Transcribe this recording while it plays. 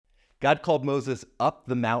God called Moses up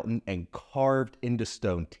the mountain and carved into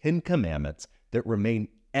stone 10 commandments that remain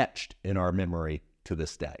etched in our memory to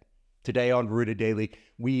this day. Today on Rooted Daily,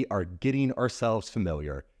 we are getting ourselves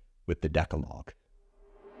familiar with the Decalogue.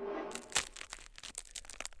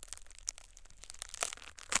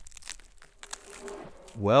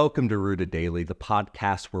 Welcome to Rooted Daily, the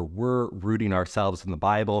podcast where we're rooting ourselves in the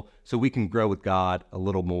Bible so we can grow with God a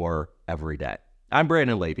little more every day. I'm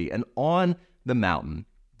Brandon Levy, and on the mountain,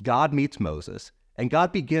 God meets Moses, and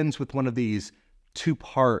God begins with one of these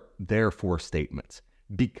two-part therefore statements.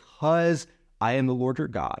 Because I am the Lord your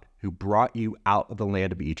God, who brought you out of the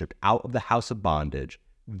land of Egypt, out of the house of bondage,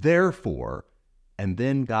 therefore, and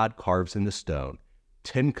then God carves in the stone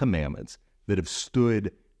 10 commandments that have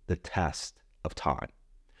stood the test of time.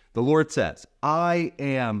 The Lord says, I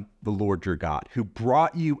am the Lord your God, who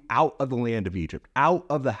brought you out of the land of Egypt, out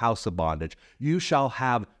of the house of bondage. You shall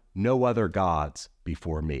have no other gods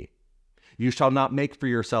before me. You shall not make for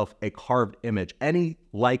yourself a carved image, any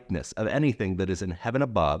likeness of anything that is in heaven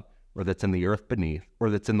above, or that's in the earth beneath, or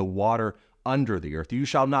that's in the water under the earth. You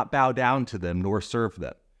shall not bow down to them nor serve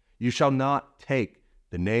them. You shall not take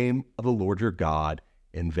the name of the Lord your God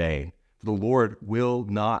in vain. The Lord will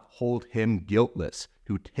not hold him guiltless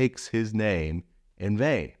who takes his name in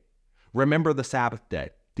vain. Remember the Sabbath day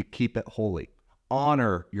to keep it holy.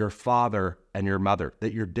 Honor your father and your mother,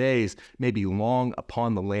 that your days may be long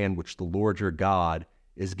upon the land which the Lord your God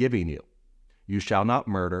is giving you. You shall not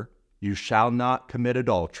murder. You shall not commit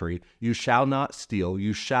adultery. You shall not steal.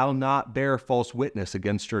 You shall not bear false witness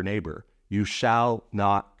against your neighbor. You shall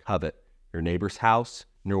not covet your neighbor's house,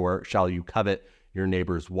 nor shall you covet your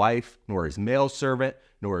neighbor's wife, nor his male servant,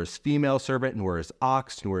 nor his female servant, nor his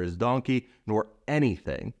ox, nor his donkey, nor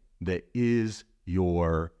anything that is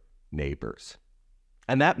your neighbor's.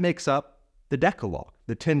 And that makes up the Decalogue,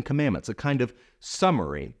 the 10 commandments, a kind of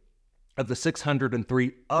summary of the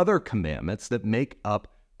 603 other commandments that make up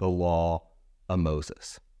the law of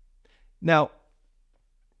Moses. Now,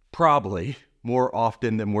 probably more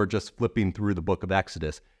often than we're just flipping through the book of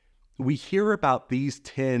Exodus, we hear about these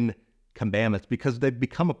 10 commandments because they've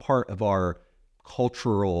become a part of our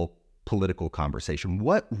cultural, political conversation.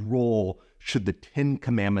 What role should the 10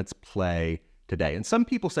 commandments play today? And some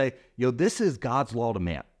people say, this is God's law to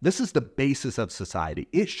man. This is the basis of society.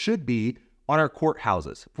 It should be on our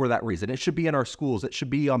courthouses for that reason. It should be in our schools. It should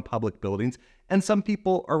be on public buildings. And some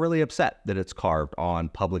people are really upset that it's carved on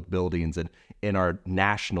public buildings and in our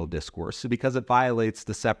national discourse because it violates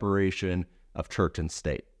the separation of church and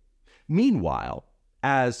state. Meanwhile,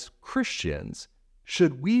 as Christians,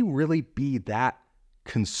 should we really be that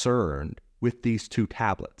concerned with these two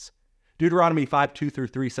tablets? Deuteronomy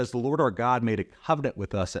 5:2-3 says, the Lord our God made a covenant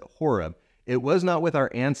with us at Horeb. It was not with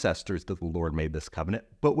our ancestors that the Lord made this covenant,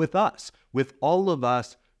 but with us, with all of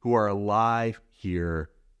us who are alive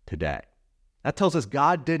here today. That tells us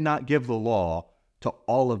God did not give the law to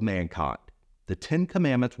all of mankind. The 10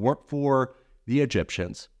 commandments weren't for the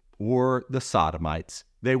Egyptians or the Sodomites.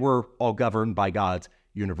 They were all governed by God's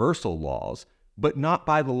universal laws, but not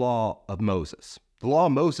by the law of Moses. The law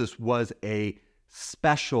of Moses was a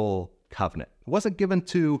special covenant. It wasn't given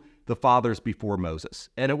to the fathers before Moses,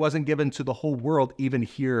 and it wasn't given to the whole world even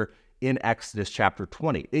here in Exodus chapter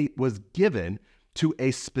 20. It was given to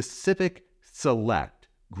a specific select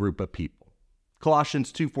group of people.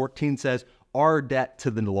 Colossians 2:14 says, our debt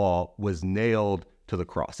to the law was nailed to the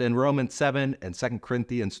cross. And Romans 7 and 2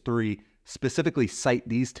 Corinthians 3 specifically cite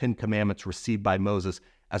these 10 commandments received by Moses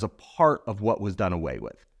as a part of what was done away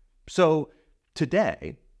with. So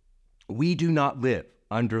today, we do not live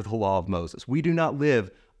under the law of Moses. We do not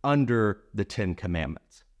live under the 10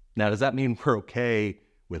 commandments. Now, does that mean we're okay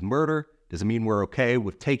with murder? Does it mean we're okay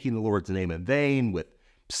with taking the Lord's name in vain, with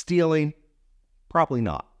stealing? Probably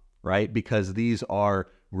not, right? Because these are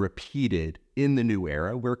repeated in the new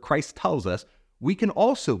era where Christ tells us we can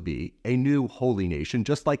also be a new holy nation,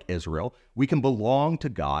 just like Israel. We can belong to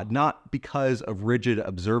God, not because of rigid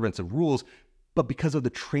observance of rules, but because of the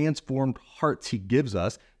transformed hearts he gives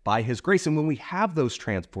us by his grace. And when we have those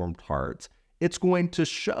transformed hearts, it's going to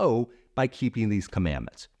show by keeping these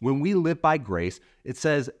commandments. When we live by grace, it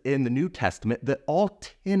says in the New Testament that all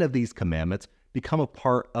 10 of these commandments become a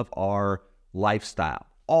part of our lifestyle.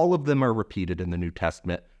 All of them are repeated in the New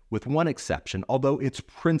Testament, with one exception, although its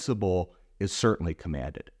principle is certainly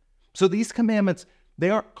commanded. So these commandments, they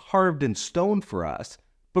aren't carved in stone for us,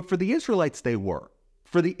 but for the Israelites, they were.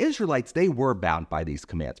 For the Israelites, they were bound by these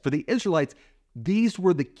commands. For the Israelites, these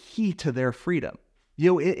were the key to their freedom.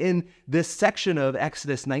 In this section of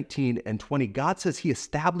Exodus 19 and 20, God says he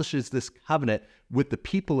establishes this covenant with the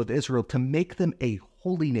people of Israel to make them a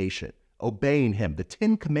holy nation, obeying him. The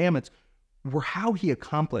 10 Commandments were how he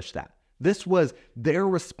accomplished that. This was their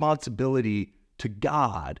responsibility to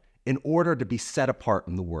God in order to be set apart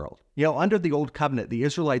in the world. Under the Old Covenant, the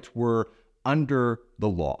Israelites were under the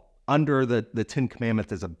law, under the 10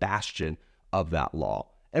 Commandments as a bastion of that law.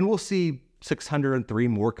 And we'll see 603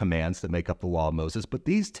 more commands that make up the law of Moses, but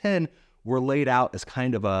these 10 were laid out as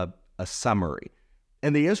kind of a summary.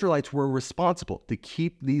 And the Israelites were responsible to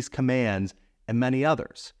keep these commands and many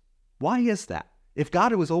others. Why is that? If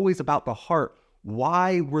God was always about the heart,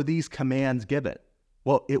 why were these commands given?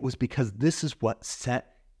 Well, it was because this is what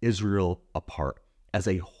set Israel apart as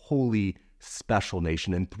a holy, special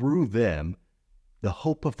nation. And through them, the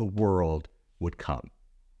hope of the world would come.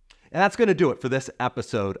 And that's going to do it for this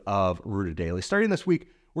episode of Rooted Daily. Starting this week,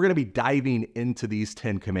 we're going to be diving into these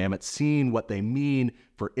 10 commandments, seeing what they mean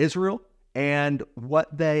for Israel and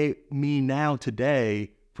what they mean now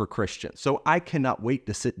today for Christians. So I cannot wait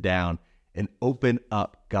to sit down and open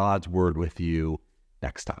up God's word with you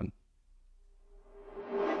next time.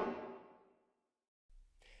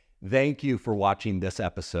 Thank you for watching this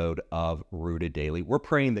episode of Rooted Daily. We're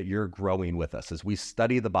praying that you're growing with us as we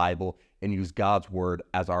study the Bible and use God's word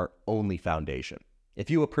as our only foundation.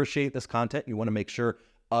 If you appreciate this content, you want to make sure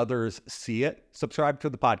others see it, subscribe to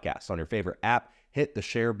the podcast on your favorite app, hit the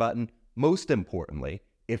share button. Most importantly,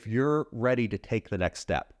 if you're ready to take the next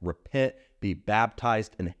step, repent, be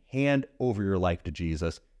baptized, and hand over your life to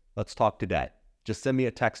Jesus, let's talk today. Just send me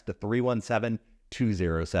a text to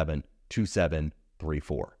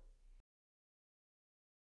 317-207-2734.